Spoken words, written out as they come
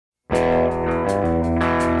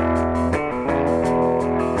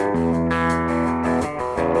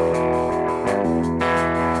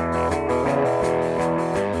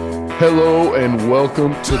Hello and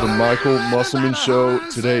welcome to the Michael Musselman Show.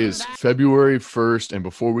 Today is February 1st, and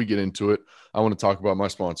before we get into it, I want to talk about my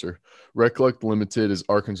sponsor. Recollect Limited is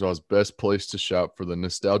Arkansas's best place to shop for the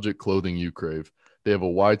nostalgic clothing you crave. They have a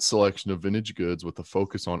wide selection of vintage goods with a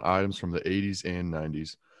focus on items from the 80s and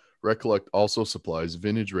 90s. Recollect also supplies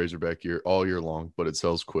vintage Razorback gear all year long, but it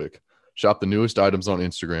sells quick. Shop the newest items on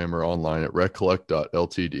Instagram or online at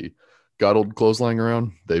recollect.ltd. Got old clothes lying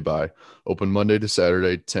around? They buy. Open Monday to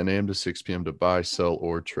Saturday, 10 a.m. to 6 p.m. to buy, sell,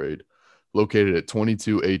 or trade. Located at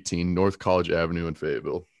 2218 North College Avenue in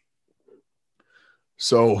Fayetteville.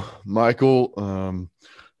 So, Michael,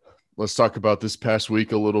 let's talk about this past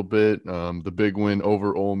week a little bit. The big win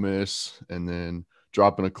over Ole Miss and then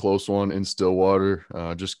dropping a close one in Stillwater.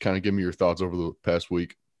 Just kind of give me your thoughts over the past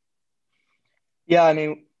week. Yeah, I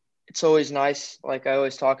mean, it's always nice, like I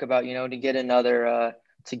always talk about,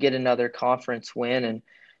 to get another conference win. And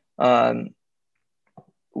um,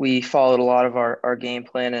 we followed a lot of our game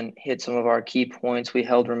plan and hit some of our key points. We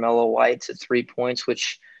held Romello White to 3 points,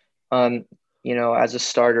 which, um, as a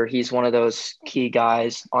starter, he's one of those key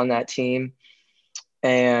guys on that team.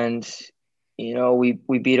 And,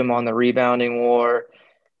 we beat him on the rebounding war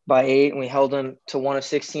by 8, and we held him to 1 of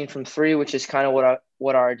 16 from 3, which is kind of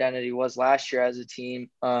what our identity was last year as a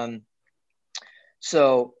team.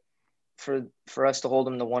 So for us to hold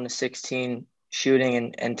them to 1 to 16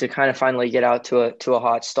 shooting and to kind of finally get out to a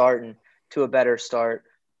hot start and to a better start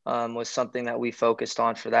was something that we focused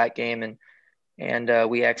on for that game, and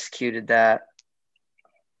we executed that.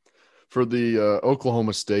 For the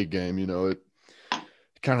Oklahoma State game, it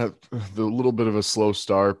kind of the little bit of a slow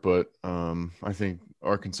start, but I think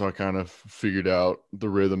Arkansas kind of figured out the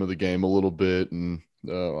rhythm of the game a little bit, and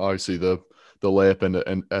obviously the layup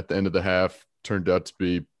and at the end of the half turned out to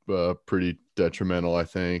be pretty detrimental, I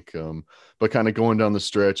think. But kind of going down the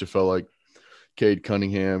stretch, it felt like Cade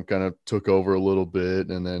Cunningham kind of took over a little bit,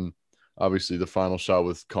 and then obviously the final shot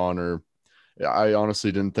with Connor. I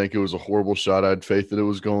honestly didn't think it was a horrible shot. I had faith that it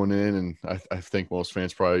was going in, and I think most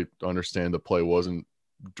fans probably understand the play wasn't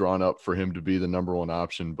drawn up for him to be the number one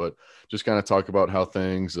option. But just kind of talk about how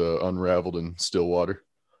things unraveled in Stillwater.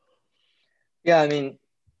 Yeah, I mean,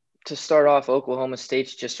 to start off, Oklahoma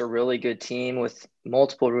State's just a really good team with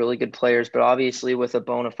multiple really good players, but obviously with a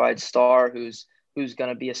bona fide star who's going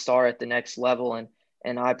to be a star at the next level,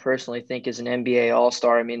 and I personally think is an NBA All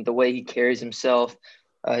Star. I mean, the way he carries himself,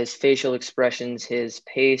 his facial expressions, his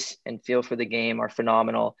pace and feel for the game are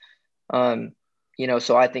phenomenal. Um,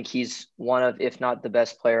 so I think he's one of, if not the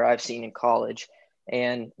best player I've seen in college.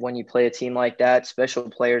 And when you play a team like that, special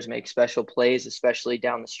players make special plays, especially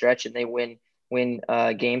down the stretch, and they win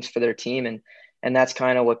games for their team, and that's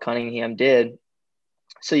kind of what Cunningham did.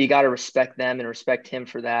 So you got to respect them and respect him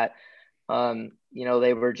for that.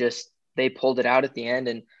 They pulled it out at the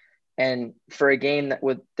end, and for a game that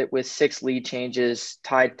with 6 lead changes,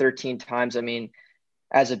 tied 13 times. I mean,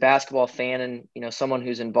 as a basketball fan and someone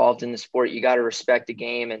who's involved in the sport, you got to respect the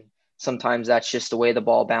game, and sometimes that's just the way the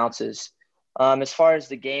ball bounces. As far as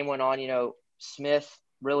the game went on, Smith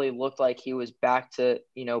really looked like he was back to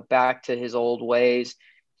his old ways.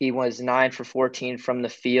 He was 9 for 14 from the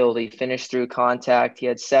field. He finished through contact. He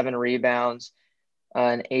had 7 rebounds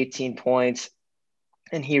and 18 points,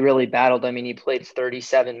 and he really battled. I mean, he played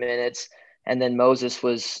 37 minutes, and then Moses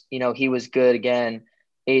was, he was good again,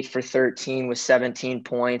 8 for 13 with 17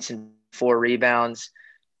 points and 4 rebounds.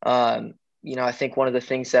 I think one of the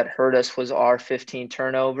things that hurt us was our 15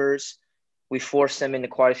 turnovers. We forced them into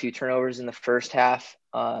quite a few turnovers in the first half.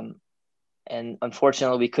 And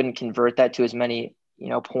unfortunately, we couldn't convert that to as many,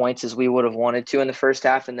 points as we would have wanted to in the first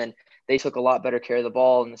half. And then they took a lot better care of the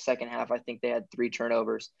ball in the second half. I think they had 3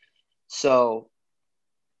 turnovers. So,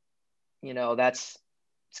 that's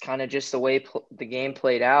it's kind of just the way the game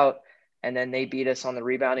played out. And then they beat us on the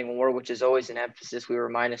rebounding war, which is always an emphasis. We were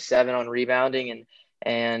 -7 on rebounding,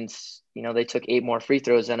 and they took 8 more free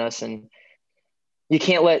throws than us, and you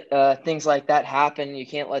can't let things like that happen. You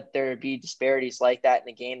can't let there be disparities like that in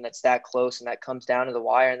a game that's that close and that comes down to the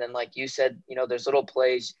wire. And then, like you said, there's little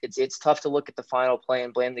plays. It's tough to look at the final play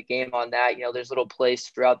and blame the game on that. There's little plays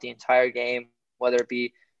throughout the entire game, whether it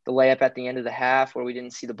be the layup at the end of the half where we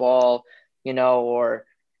didn't see the ball, or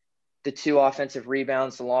the 2 offensive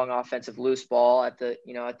rebounds, the long offensive loose ball at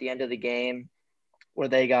the end of the game where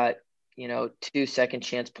they got 2 second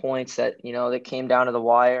chance points that came down to the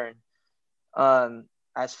wire. And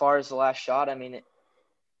as far as the last shot, I mean,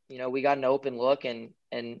 we got an open look, and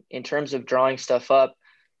in terms of drawing stuff up,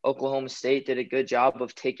 Oklahoma State did a good job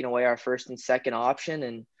of taking away our first and second option,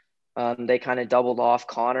 and they kind of doubled off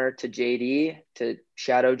Connor to JD to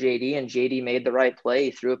shadow JD, and JD made the right play.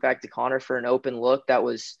 He threw it back to Connor for an open look that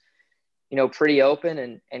was pretty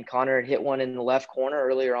open, and Connor had hit one in the left corner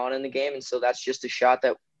earlier on in the game. And so that's just a shot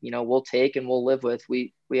that, we'll take and we'll live with.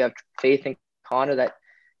 We have faith in Connor that,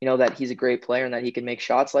 that he's a great player and that he can make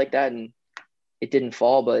shots like that. And it didn't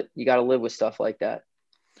fall, but you got to live with stuff like that.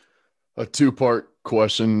 A two-part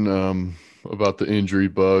question about the injury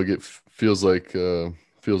bug. It feels like the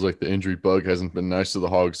injury bug hasn't been nice to the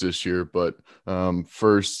Hogs this year. But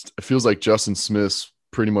first, it feels like Justin Smith's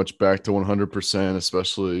pretty much back to 100%,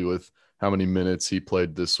 especially with how many minutes he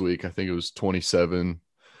played this week. I think it was 27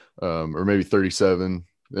 or maybe 37.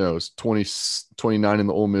 It was 29 in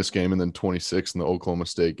the Ole Miss game and then 26 in the Oklahoma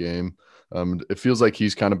State game. It feels like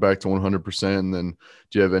he's kind of back to 100%. And then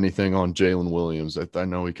do you have anything on Jalen Williams? I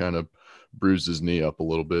know he kind of bruised his knee up a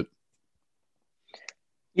little bit.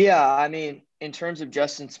 Yeah, I mean, in terms of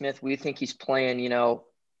Justin Smith, we think he's playing,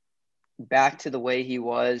 back to the way he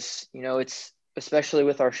was. It's especially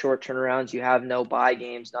with our short turnarounds, you have no bye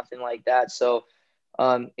games, nothing like that. So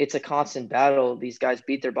it's a constant battle. These guys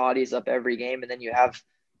beat their bodies up every game, and then you have,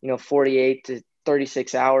 48 to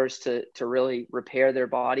 36 hours to really repair their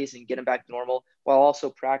bodies and get them back to normal while also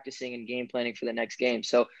practicing and game planning for the next game.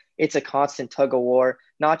 So it's a constant tug of war,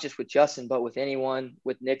 not just with Justin, but with anyone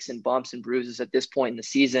with nicks and bumps and bruises at this point in the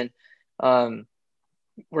season.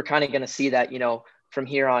 We're kind of going to see that, from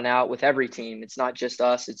here on out with every team. It's not just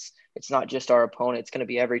us. It's not just our opponent. It's going to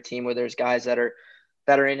be every team where there's guys that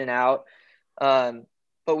are in and out.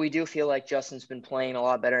 But we do feel like Justin's been playing a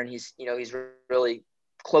lot better, and he's really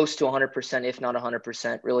close to 100%, if not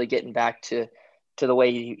 100%, really getting back to the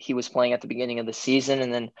way he was playing at the beginning of the season.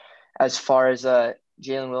 And then as far as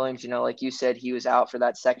Jalen Williams, like you said, he was out for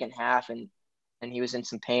that second half and he was in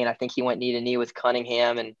some pain. I think he went knee to knee with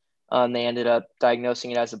Cunningham, and they ended up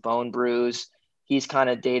diagnosing it as a bone bruise. He's kind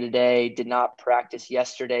of day-to-day, did not practice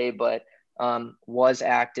yesterday, but was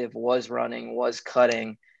active, was running, was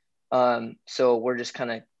cutting. So we're just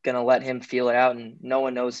kind of going to let him feel it out, and no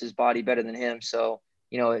one knows his body better than him. So,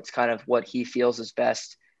 it's kind of what he feels is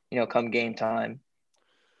best, come game time.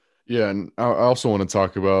 Yeah, and I also want to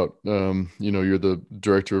talk about, you're the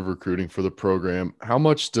director of recruiting for the program. How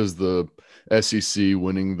much does the SEC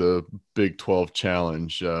winning the Big 12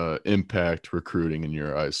 Challenge impact recruiting in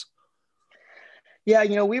your eyes? Yeah,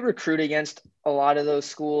 we recruit against a lot of those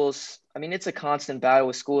schools. I mean, it's a constant battle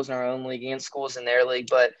with schools in our own league and schools in their league,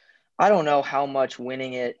 but I don't know how much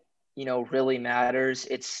winning it, really matters.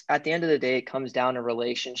 It's at the end of the day, it comes down to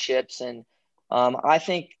relationships. And I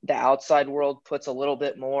think the outside world puts a little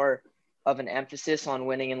bit more of an emphasis on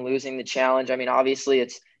winning and losing the challenge. I mean, obviously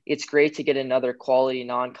it's great to get another quality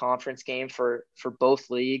non-conference game for both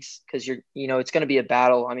leagues, because it's going to be a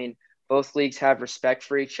battle. I mean, both leagues have respect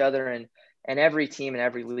for each other, and every team in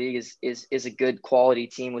every league is a good quality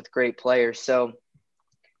team with great players. So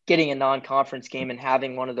getting a non-conference game and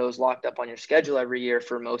having one of those locked up on your schedule every year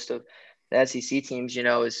for most of the SEC teams,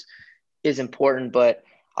 is important. But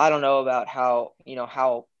I don't know about how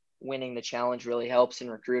winning the challenge really helps in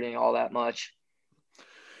recruiting all that much.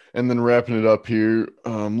 And then wrapping it up here,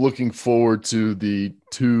 looking forward to the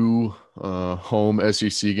two home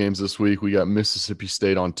SEC games this week. We got Mississippi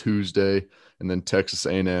State on Tuesday and then Texas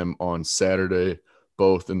A&M on Saturday,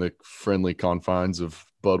 both in the friendly confines of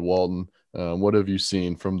Bud Walton. What have you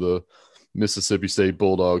seen from the Mississippi State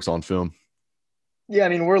Bulldogs on film? Yeah, I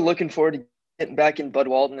mean, we're looking forward to getting back in Bud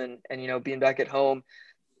Walton and being back at home.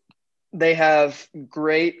 They have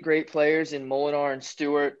great players in Molinar and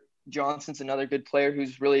Stewart. Johnson's another good player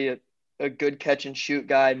who's really a good catch and shoot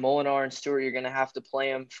guy. Molinar and Stewart, you're going to have to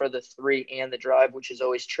play him for the three and the drive, which is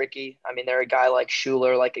always tricky. I mean, they're a guy like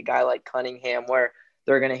Schuler, like a guy like Cunningham, where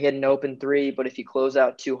they're going to hit an open three, but if you close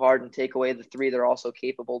out too hard and take away the three, they're also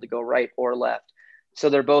capable to go right or left. So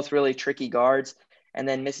they're both really tricky guards. And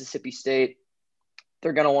then Mississippi State,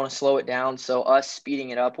 they're going to want to slow it down. So us speeding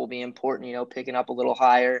it up will be important, picking up a little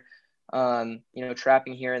higher,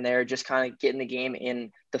 trapping here and there, just kind of getting the game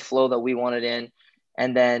in the flow that we want it in.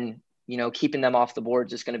 And then, keeping them off the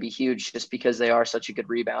boards is going to be huge, just because they are such a good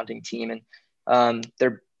rebounding team. And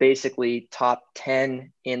they're basically top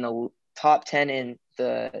 10 in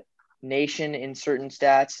the nation in certain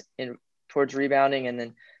stats towards rebounding, and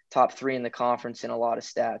then top 3 in the conference in a lot of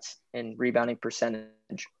stats in rebounding percentage.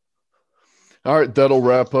 All right, that'll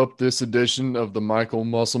wrap up this edition of the Michael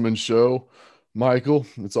Musselman Show. Michael,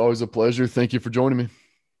 it's always a pleasure. Thank you for joining me.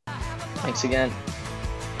 Thanks again.